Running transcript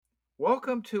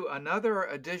Welcome to another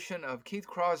edition of Keith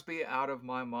Crosby Out of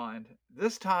My Mind.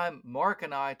 This time, Mark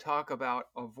and I talk about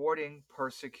avoiding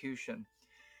persecution.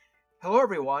 Hello,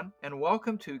 everyone, and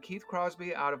welcome to Keith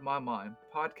Crosby Out of My Mind,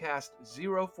 podcast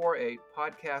 048,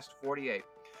 podcast 48,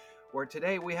 where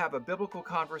today we have a biblical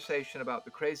conversation about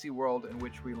the crazy world in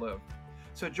which we live.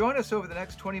 So join us over the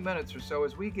next 20 minutes or so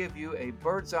as we give you a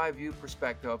bird's eye view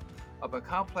perspective of a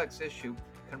complex issue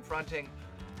confronting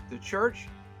the church,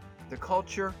 the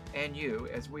culture, and you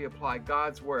as we apply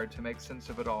God's Word to make sense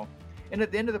of it all. And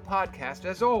at the end of the podcast,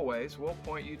 as always, we'll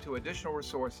point you to additional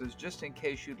resources just in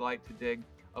case you'd like to dig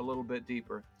a little bit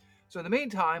deeper. So in the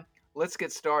meantime, let's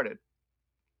get started.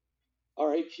 All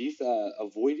right, Keith,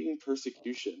 avoiding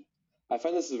persecution. I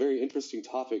find this a very interesting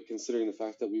topic considering the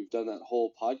fact that we've done that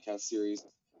whole podcast series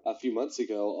a few months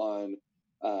ago on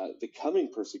the coming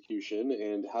persecution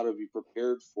and how to be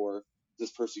prepared for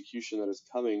this persecution that is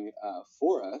coming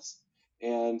for us.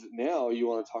 And now you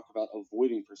want to talk about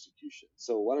avoiding persecution.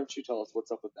 So why don't you tell us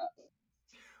what's up with that?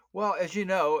 Well, as you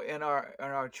know, in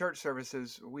our church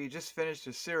services, we just finished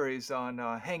a series on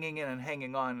hanging in and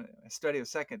hanging on, a study of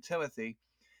Second Timothy,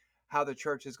 how the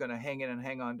church is going to hang in and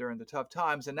hang on during the tough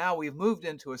times. And now we've moved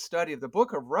into a study of the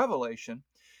book of Revelation.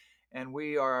 And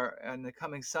we are, in the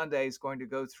coming Sundays, going to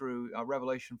go through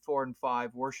Revelation 4 and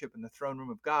 5, worship in the throne room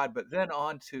of God, but then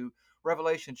on to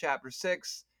Revelation chapter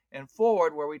 6 and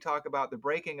forward, where we talk about the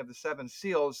breaking of the seven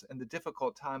seals and the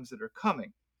difficult times that are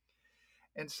coming.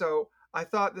 And so I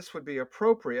thought this would be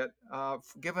appropriate,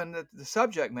 given the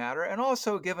subject matter and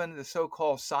also given the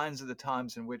so-called signs of the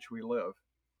times in which we live.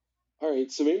 All right,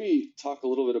 so maybe talk a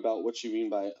little bit about what you mean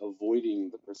by avoiding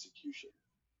the persecution.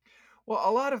 Well,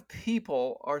 a lot of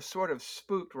people are sort of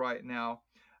spooked right now.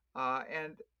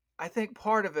 And I think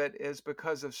part of it is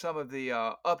because of some of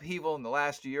the upheaval in the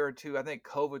last year or two. I think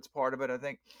COVID's part of it. I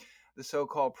think the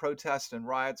so-called protests and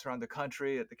riots around the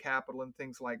country at the Capitol and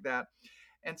things like that.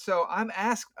 And so I'm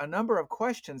asked a number of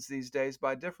questions these days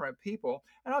by different people,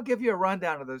 and I'll give you a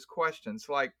rundown of those questions.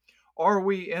 Like, are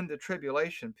we in the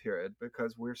tribulation period?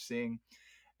 Because we're seeing,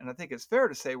 and I think it's fair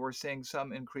to say we're seeing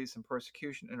some increase in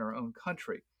persecution in our own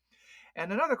country.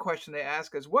 And another question they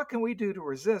ask is, what can we do to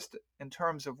resist in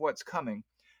terms of what's coming?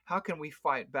 How can we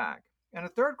fight back? And a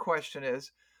third question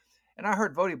is, and I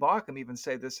heard Vodi Bakum even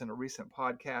say this in a recent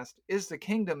podcast, is the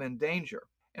kingdom in danger?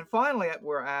 And finally,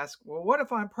 we're asked, well, what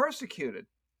if I'm persecuted?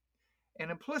 And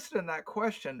implicit in that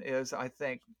question is, I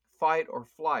think, fight or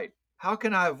flight. How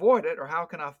can I avoid it or how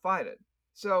can I fight it?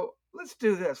 So let's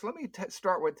do this. Let me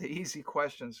start with the easy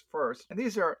questions first. And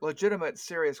these are legitimate,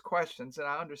 serious questions, and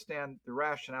I understand the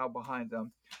rationale behind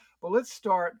them. But let's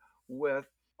start with,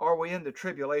 are we in the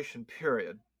tribulation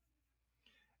period?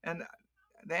 And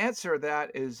the answer to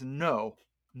that is no,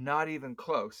 not even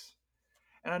close.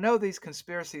 And I know these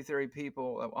conspiracy theory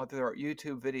people on their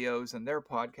YouTube videos and their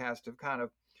podcast have kind of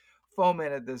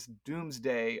fomented this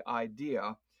doomsday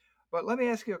idea. But let me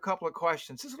ask you a couple of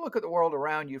questions. Just look at the world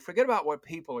around you. Forget about what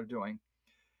people are doing.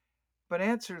 But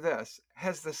answer this.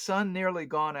 Has the sun nearly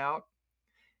gone out?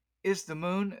 Is the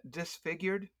moon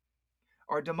disfigured?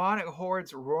 Are demonic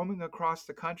hordes roaming across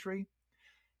the country?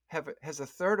 Has a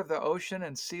third of the ocean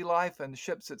and sea life and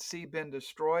ships at sea been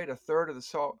destroyed? A third of the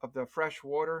salt of the fresh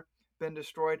water been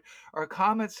destroyed? Are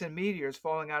comets and meteors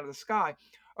falling out of the sky?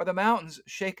 Are the mountains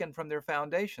shaken from their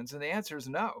foundations? And the answer is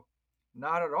no,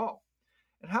 not at all.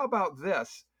 And how about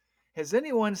this? Has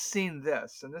anyone seen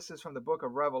this? And this is from the book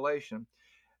of Revelation.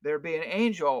 There be an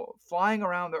angel flying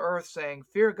around the earth saying,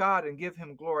 fear God and give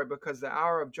him glory, because the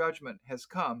hour of judgment has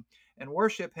come, and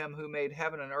worship him who made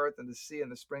heaven and earth and the sea and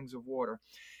the springs of water.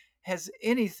 Has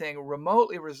anything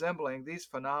remotely resembling these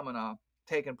phenomena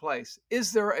taken place?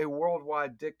 Is there a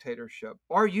worldwide dictatorship?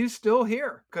 Are you still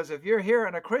here? Because if you're here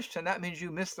and a Christian, that means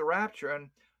you missed the rapture, and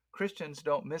Christians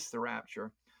don't miss the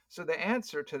rapture. So the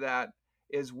answer to that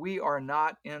is we are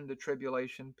not in the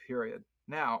tribulation period.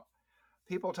 Now,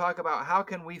 people talk about how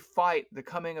can we fight the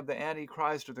coming of the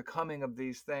Antichrist or the coming of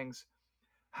these things.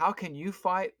 How can you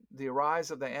fight the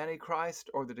rise of the Antichrist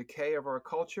or the decay of our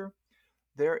culture?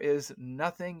 There is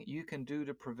nothing you can do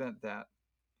to prevent that.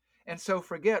 And so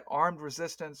forget armed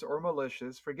resistance or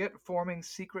militias, forget forming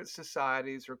secret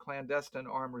societies or clandestine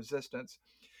armed resistance,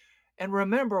 and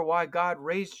remember why God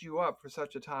raised you up for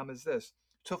such a time as this,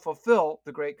 to fulfill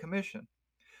the Great Commission.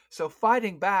 So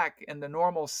fighting back in the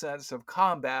normal sense of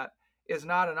combat is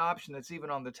not an option that's even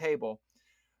on the table.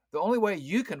 The only way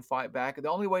you can fight back,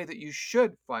 the only way that you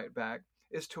should fight back,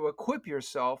 is to equip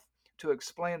yourself to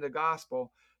explain the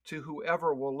gospel to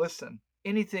whoever will listen.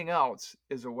 Anything else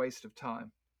is a waste of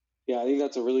time. Yeah, I think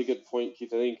that's a really good point,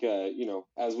 Keith. I think,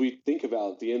 as we think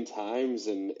about the end times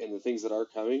and the things that are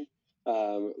coming,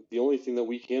 The only thing that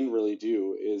we can really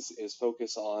do is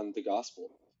focus on the gospel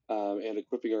and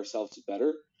equipping ourselves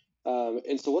better.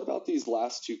 And so, what about these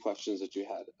last two questions that you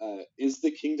had? Is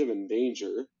the kingdom in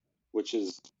danger? Which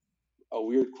is a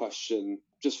weird question,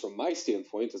 just from my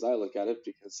standpoint, as I look at it,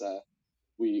 because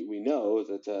we know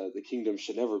that the kingdom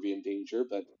should never be in danger.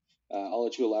 But I'll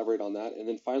let you elaborate on that. And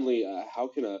then finally, how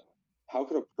can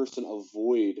a person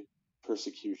avoid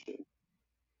persecution?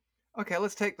 Okay,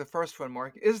 let's take the first one,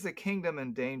 Mark. Is the kingdom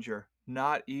in danger?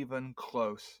 Not even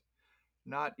close.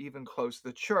 Not even close.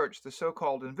 The church, the so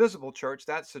called invisible church,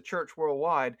 that's the church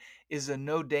worldwide, is in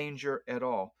no danger at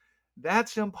all.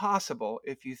 That's impossible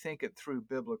if you think it through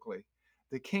biblically.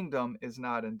 The kingdom is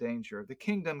not in danger. The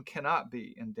kingdom cannot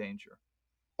be in danger.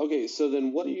 Okay, so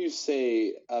then what do you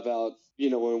say about,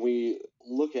 when we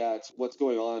look at what's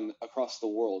going on across the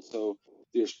world? So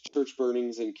there's church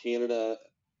burnings in Canada,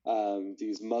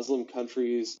 these Muslim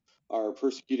countries are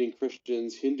persecuting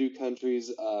Christians, Hindu countries,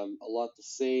 a lot the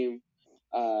same.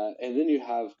 And then you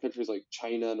have countries like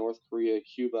China, North Korea,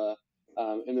 Cuba,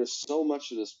 and there's so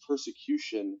much of this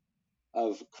persecution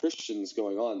of Christians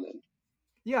going on then.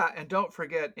 Yeah, and don't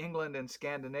forget England and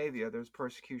Scandinavia, there's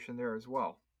persecution there as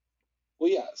well. Well,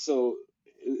 yeah, so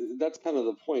that's kind of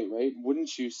the point, right?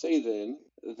 Wouldn't you say then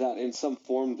that in some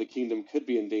form the kingdom could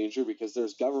be in danger because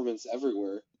there's governments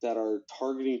everywhere that are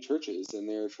targeting churches and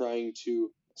they're trying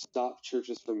to stop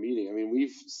churches from meeting? I mean,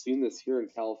 we've seen this here in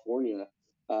California,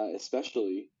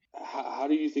 especially. How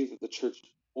do you think that the church,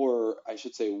 or I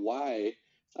should say, why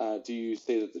do you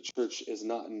say that the church is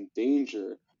not in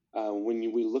danger when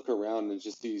we look around and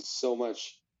just see so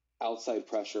much outside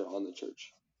pressure on the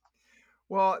church?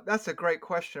 Well, that's a great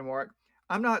question, Mark.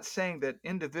 I'm not saying that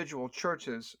individual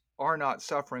churches are not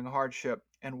suffering hardship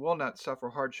and will not suffer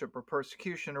hardship or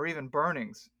persecution or even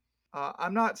burnings.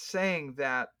 I'm not saying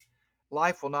that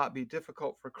life will not be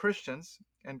difficult for Christians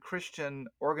and Christian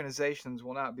organizations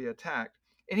will not be attacked.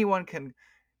 Anyone can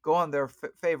go on their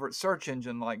favorite search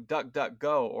engine like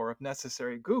DuckDuckGo or, if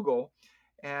necessary, Google,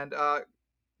 and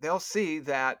they'll see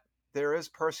that there is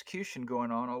persecution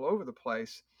going on all over the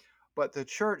place. But the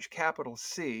church, capital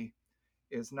C,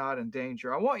 is not in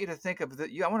danger. I want you to think of the.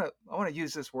 I want to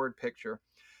use this word picture.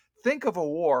 Think of a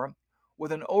war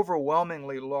with an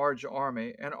overwhelmingly large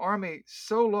army, an army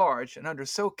so large and under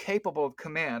so capable of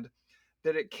command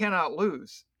that it cannot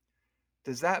lose.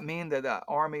 Does that mean that that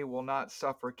army will not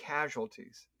suffer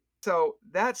casualties? So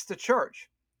that's the church.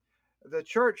 The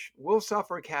church will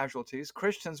suffer casualties.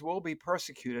 Christians will be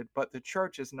persecuted, but the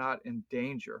church is not in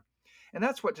danger. And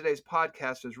that's what today's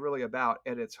podcast is really about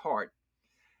at its heart.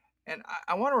 And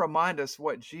I want to remind us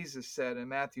what Jesus said in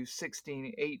Matthew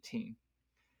 16:18.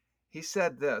 He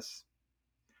said this: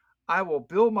 I will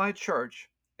build my church,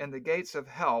 and the gates of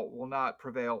hell will not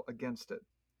prevail against it.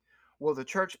 Will the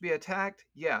church be attacked?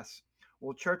 Yes.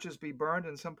 Will churches be burned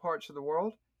in some parts of the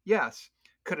world? Yes.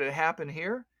 Could it happen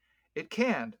here? It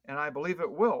can, and I believe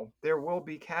it will. There will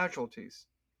be casualties.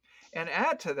 And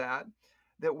add to that,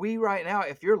 that we right now,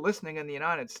 if you're listening in the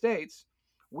United States,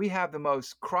 we have the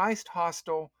most Christ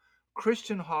hostile,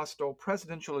 Christian hostile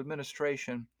presidential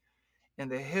administration in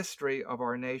the history of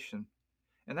our nation.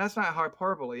 And that's not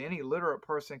hyperbole. Any literate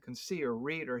person can see or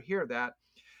read or hear that.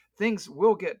 Things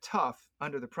will get tough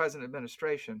under the present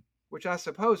administration, which I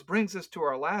suppose brings us to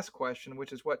our last question,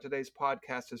 which is what today's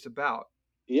podcast is about.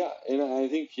 Yeah, and I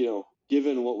think,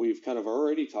 given what we've kind of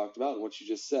already talked about and what you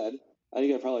just said, I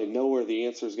think I probably know where the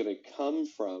answer is going to come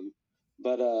from.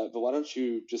 But why don't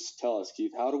you just tell us,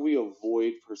 Keith, how do we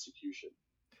avoid persecution?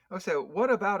 Okay, what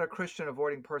about a Christian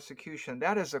avoiding persecution?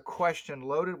 That is a question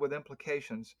loaded with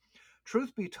implications.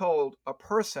 Truth be told, a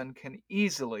person can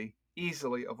easily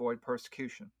avoid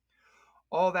persecution.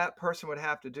 All that person would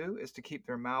have to do is to keep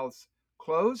their mouths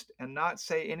closed and not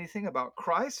say anything about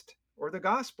Christ or the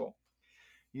gospel.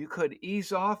 You could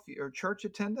ease off your church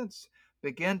attendance,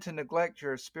 begin to neglect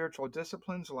your spiritual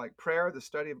disciplines like prayer, the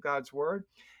study of God's word,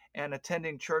 and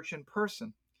attending church in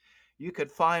person. You could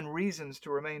find reasons to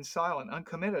remain silent,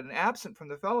 uncommitted, and absent from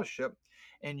the fellowship,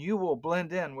 and you will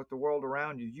blend in with the world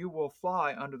around you. You will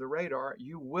fly under the radar.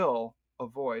 You will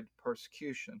avoid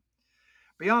persecution.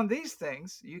 Beyond these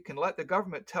things, you can let the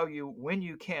government tell you when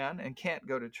you can and can't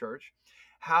go to church,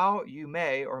 how you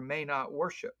may or may not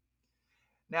worship.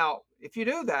 Now, if you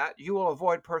do that, you will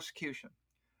avoid persecution,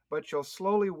 but you'll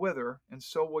slowly wither, and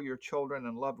so will your children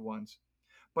and loved ones.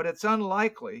 But it's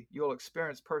unlikely you'll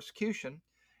experience persecution,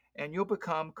 and you'll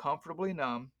become comfortably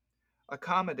numb,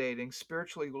 accommodating,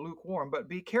 spiritually lukewarm. But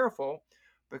be careful,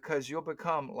 because you'll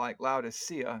become like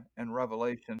Laodicea in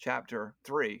Revelation chapter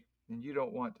 3, and you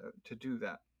don't want to do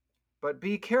that. But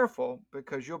be careful,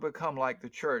 because you'll become like the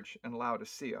church in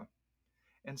Laodicea.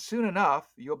 And soon enough,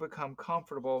 you'll become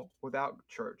comfortable without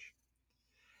church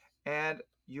and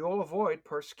you'll avoid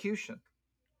persecution.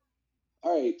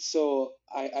 All right, so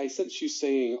I sense you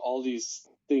saying all these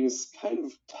things kind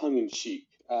of tongue in cheek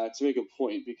to make a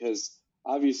point, because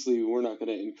obviously we're not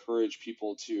going to encourage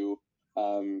people to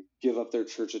give up their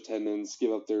church attendance,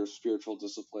 give up their spiritual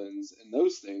disciplines, and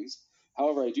those things.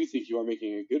 However, I do think you are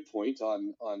making a good point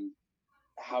on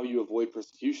how you avoid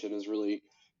persecution is really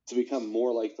to become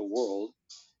more like the world.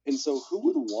 And so, who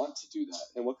would want to do that,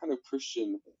 and what kind of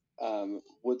Christian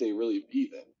would they really be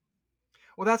then?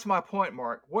 Well, that's my point,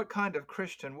 Mark. What kind of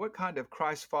Christian, what kind of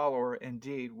Christ follower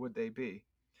indeed would they be?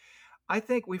 I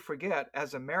think we forget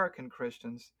as American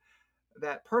Christians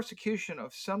that persecution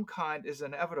of some kind is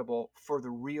inevitable for the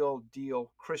real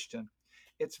deal Christian.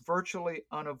 It's virtually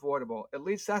unavoidable. At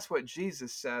least that's what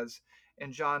Jesus says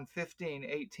in John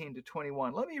 15:18 to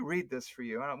 21. Let me read this for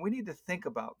you. We need to think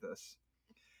about this.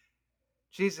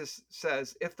 Jesus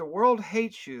says, "If the world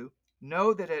hates you,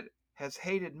 know that it has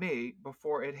hated me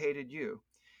before it hated you.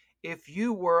 If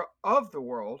you were of the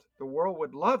world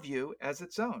would love you as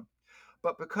its own.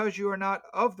 But because you are not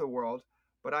of the world,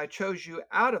 but I chose you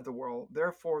out of the world,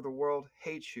 therefore the world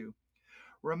hates you.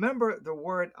 Remember the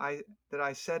word that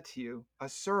I said to you, a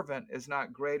servant is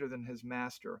not greater than his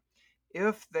master.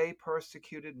 If they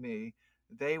persecuted me,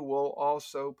 they will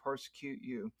also persecute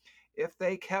you. If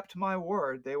they kept my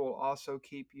word, they will also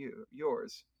keep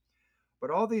yours. But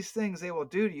all these things they will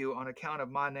do to you on account of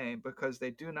my name, because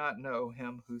they do not know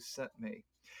him who sent me."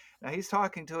 Now he's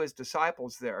talking to his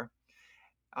disciples there,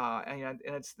 and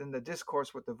it's in the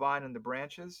discourse with the vine and the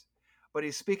branches. But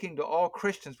he's speaking to all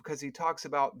Christians because he talks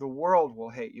about the world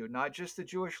will hate you, not just the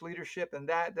Jewish leadership in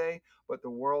that day, but the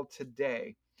world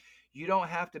today. You don't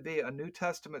have to be a New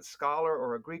Testament scholar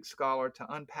or a Greek scholar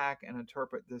to unpack and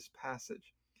interpret this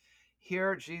passage.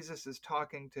 Here, Jesus is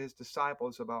talking to his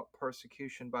disciples about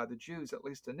persecution by the Jews, at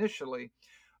least initially,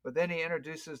 but then he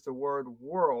introduces the word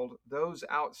world, those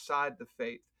outside the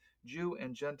faith, Jew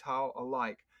and Gentile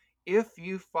alike. If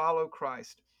you follow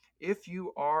Christ, if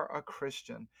you are a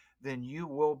Christian, then you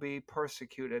will be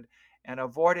persecuted, and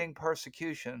avoiding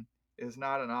persecution is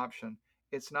not an option.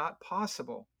 It's not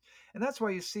possible. And that's why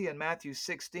you see in Matthew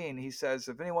 16, he says,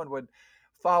 if anyone would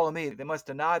follow me, they must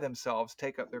deny themselves,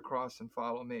 take up their cross, and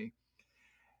follow me.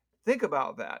 Think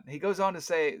about that. He goes on to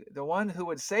say, the one who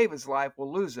would save his life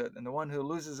will lose it, and the one who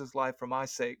loses his life for my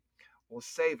sake will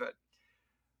save it.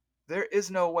 There is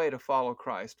no way to follow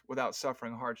Christ without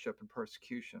suffering hardship and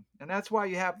persecution. And that's why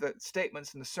you have the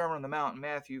statements in the Sermon on the Mount in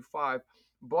Matthew 5.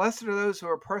 Blessed are those who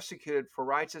are persecuted for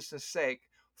righteousness' sake,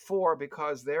 for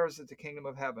because theirs is the kingdom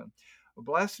of heaven.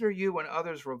 Blessed are you when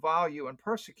others revile you and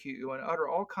persecute you and utter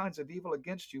all kinds of evil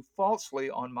against you falsely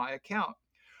on my account.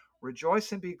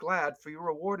 Rejoice and be glad, for your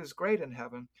reward is great in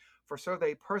heaven, for so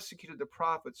they persecuted the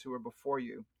prophets who were before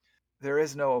you. There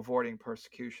is no avoiding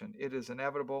persecution. It is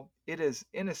inevitable. It is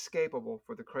inescapable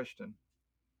for the Christian.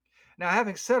 Now,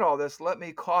 having said all this, let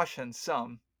me caution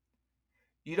some.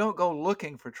 You don't go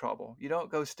looking for trouble. You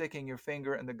don't go sticking your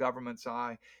finger in the government's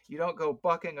eye. You don't go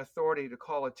bucking authority to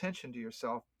call attention to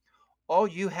yourself. All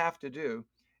you have to do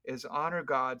is honor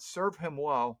God, serve Him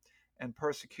well, and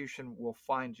persecution will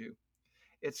find you.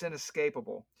 It's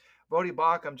inescapable. Bodie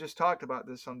Bacham just talked about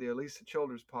this on the Elisa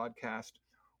Childers podcast.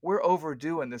 We're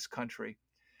overdue in this country.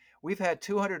 We've had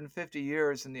 250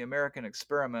 years in the American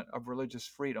experiment of religious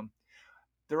freedom.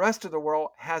 The rest of the world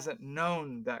hasn't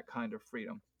known that kind of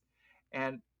freedom.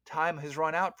 And time has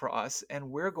run out for us,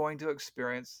 and we're going to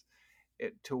experience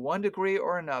it to one degree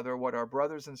or another what our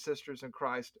brothers and sisters in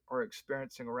Christ are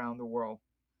experiencing around the world.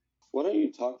 Why don't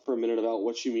you talk for a minute about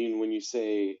what you mean when you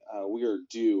say we are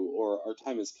due or our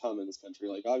time has come in this country?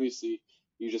 Like, obviously,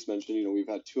 you just mentioned, we've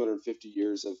had 250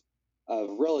 years of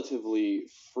relatively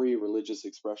free religious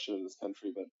expression in this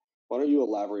country, but why don't you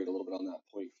elaborate a little bit on that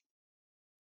point?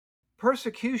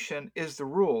 Persecution is the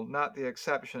rule, not the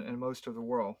exception in most of the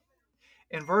world.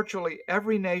 In virtually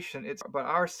every nation, but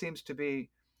ours seems to be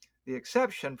the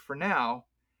exception for now.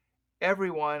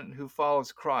 Everyone who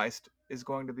follows Christ is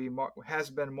going to be has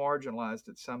been marginalized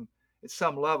at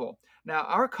some level. Now,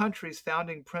 our country's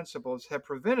founding principles have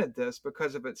prevented this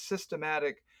because of its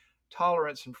systematic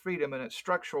tolerance and freedom and its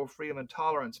structural freedom and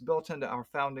tolerance built into our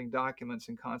founding documents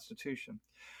and Constitution.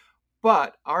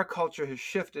 But our culture has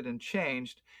shifted and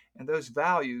changed, and those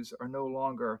values are no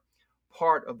longer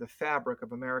part of the fabric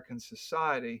of American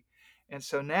society. And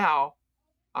so now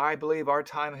I believe our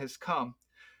time has come.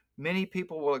 Many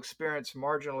people will experience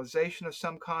marginalization of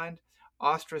some kind,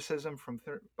 ostracism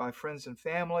by friends and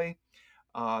family,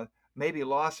 uh, maybe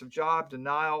loss of job,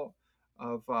 denial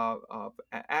of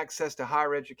access to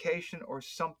higher education or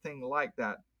something like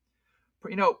that.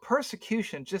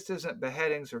 Persecution just isn't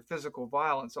beheadings or physical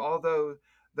violence, although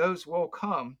those will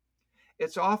come.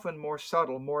 It's often more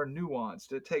subtle, more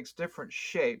nuanced. It takes different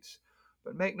shapes.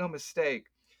 But make no mistake,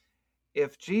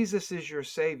 if Jesus is your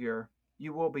Savior,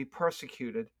 you will be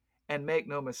persecuted. And make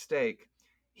no mistake,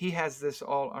 He has this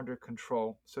all under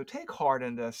control. So take heart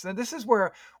in this. And this is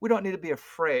where we don't need to be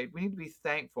afraid. We need to be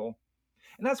thankful.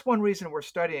 And that's one reason we're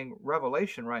studying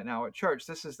Revelation right now at church.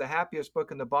 This is the happiest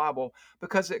book in the Bible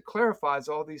because it clarifies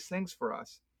all these things for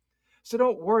us. So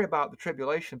don't worry about the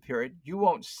tribulation period. You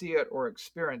won't see it or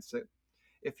experience it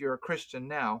if you're a Christian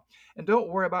now. And don't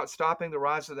worry about stopping the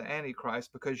rise of the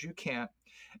Antichrist because you can't.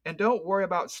 And don't worry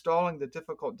about stalling the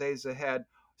difficult days ahead,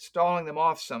 stalling them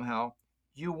off somehow.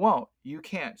 You won't. You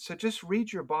can't. So just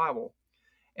read your Bible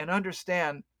and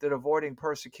understand that avoiding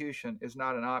persecution is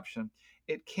not an option.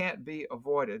 It can't be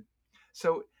avoided.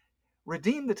 So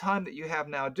redeem the time that you have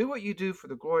now. Do what you do for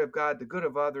the glory of God, the good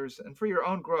of others, and for your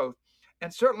own growth.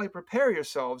 And certainly prepare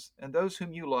yourselves and those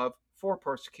whom you love for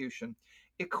persecution.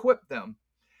 Equip them.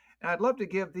 And I'd love to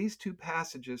give these two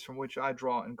passages from which I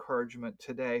draw encouragement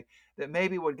today that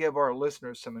maybe would give our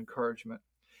listeners some encouragement.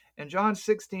 In John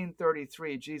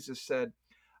 16:33, Jesus said,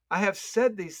 I have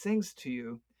said these things to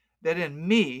you that in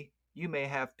me you may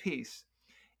have peace.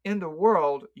 In the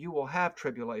world you will have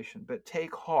tribulation, but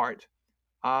take heart.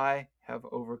 I have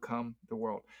overcome the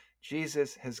world.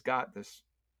 Jesus has got this.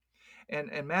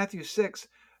 And in Matthew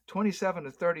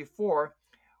 6:27-34,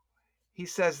 he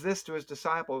says this to his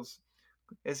disciples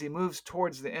as he moves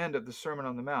towards the end of the Sermon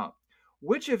on the Mount.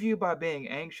 Which of you, by being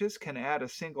anxious, can add a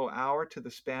single hour to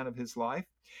the span of his life?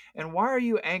 And why are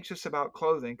you anxious about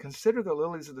clothing? Consider the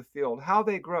lilies of the field, how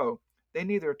they grow. They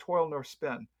neither toil nor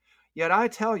spin. Yet I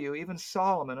tell you, even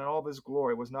Solomon in all of his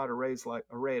glory was not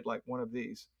arrayed like one of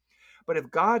these. But if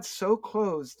God so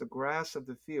clothes the grass of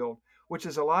the field, which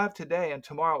is alive today and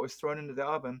tomorrow is thrown into the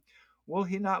oven, will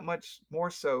he not much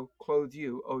more so clothe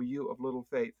you, O you of little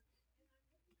faith?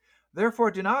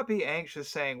 Therefore do not be anxious,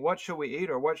 saying, what shall we eat,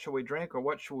 or what shall we drink, or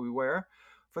what shall we wear?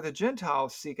 For the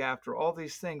Gentiles seek after all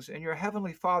these things, and your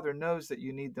heavenly Father knows that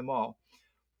you need them all.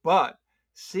 But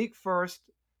seek first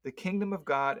the kingdom of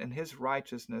God and his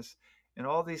righteousness, and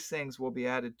all these things will be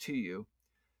added to you.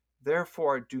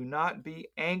 Therefore, do not be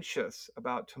anxious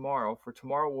about tomorrow, for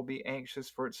tomorrow will be anxious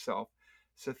for itself.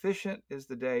 Sufficient is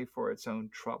the day for its own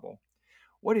trouble.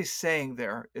 What he's saying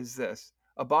there is this: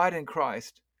 abide in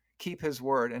Christ, keep his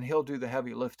word, and he'll do the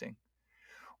heavy lifting.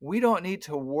 We don't need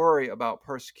to worry about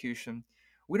persecution.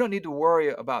 We don't need to worry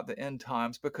about the end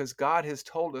times because God has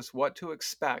told us what to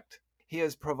expect. He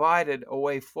has provided a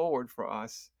way forward for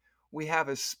us. We have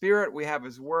his spirit, we have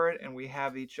his word, and we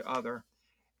have each other.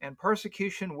 And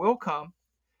persecution will come,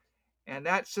 and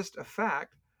that's just a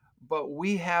fact, but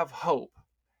we have hope.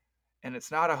 And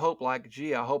it's not a hope like,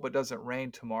 gee, I hope it doesn't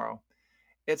rain tomorrow.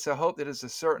 It's a hope that is a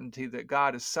certainty that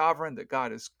God is sovereign, that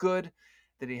God is good,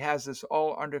 that he has this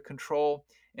all under control,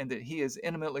 and that he is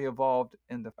intimately involved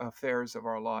in the affairs of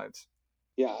our lives.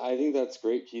 Yeah, I think that's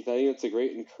great, Keith. I think it's a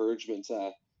great encouragement.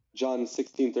 John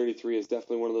 16:33 is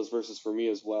definitely one of those verses for me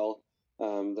as well,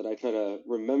 that I try to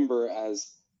remember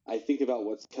as I think about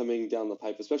what's coming down the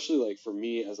pipe, especially like for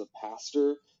me as a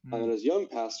pastor and as a young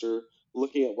pastor,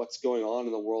 looking at what's going on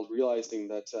in the world, realizing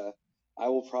that I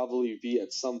will probably be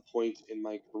at some point in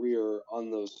my career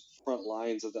on those front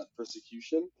lines of that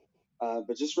persecution.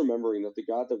 But just remembering that the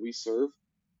God that we serve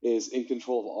is in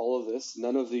control of all of this.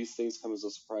 None of these things come as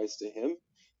a surprise to him.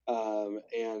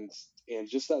 And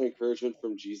just that encouragement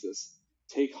from Jesus: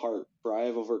 take heart, for I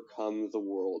have overcome the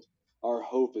world. Our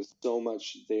hope is so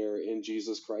much there in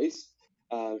Jesus Christ,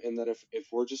 and that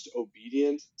if we're just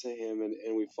obedient to him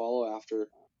and we follow after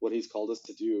what he's called us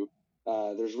to do,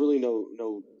 there's really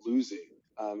no losing.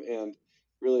 And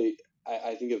really,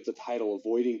 I think of the title,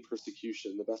 avoiding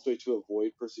persecution. The best way to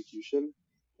avoid persecution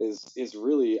is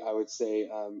really, I would say,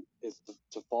 is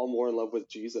to fall more in love with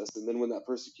Jesus. And then when that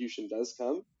persecution does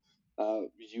come,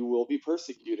 you will be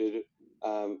persecuted,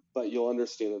 but you'll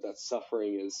understand that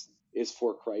suffering is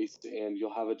for Christ, and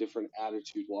you'll have a different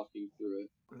attitude walking through it.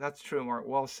 That's true, Mark.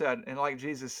 Well said. And like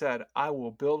Jesus said, I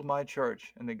will build my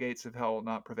church, and the gates of hell will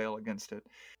not prevail against it.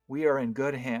 We are in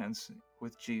good hands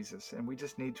with Jesus, and we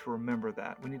just need to remember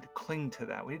that. We need to cling to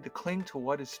that. We need to cling to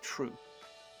what is true.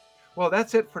 Well,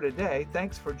 that's it for today.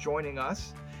 Thanks for joining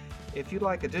us. If you'd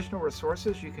like additional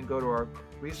resources, you can go to our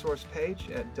resource page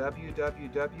at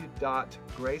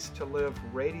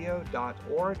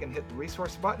www.gracetoliveradio.org and hit the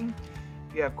resource button.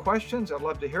 If you have questions, I'd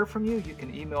love to hear from you. You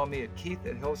can email me at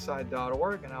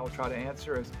keith@hillside.org, and I will try to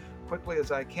answer as quickly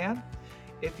as I can.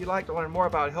 if you'd like to learn more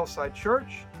about Hillside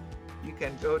Church, you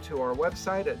can go to our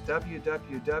website at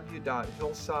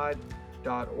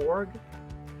www.hillside.org.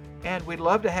 And we'd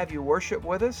love to have you worship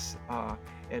with us at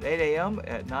 8 a.m.,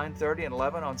 at 9:30 and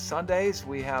 11 on Sundays.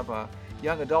 We have a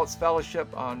Young Adults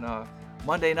Fellowship on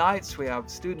Monday nights. We have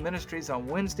student ministries on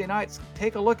Wednesday nights.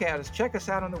 Take a look at us. Check us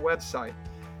out on the website.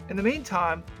 In the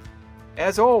meantime,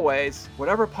 as always,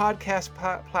 whatever podcast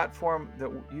platform that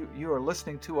you are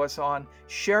listening to us on,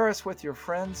 share us with your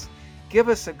friends. Give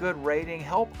us a good rating.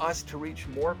 Help us to reach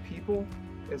more people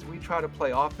as we try to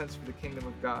play offense for the kingdom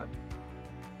of God.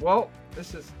 Well,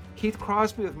 this is Keith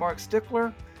Crosby with Mark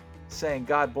Stickler saying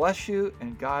God bless you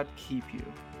and God keep you.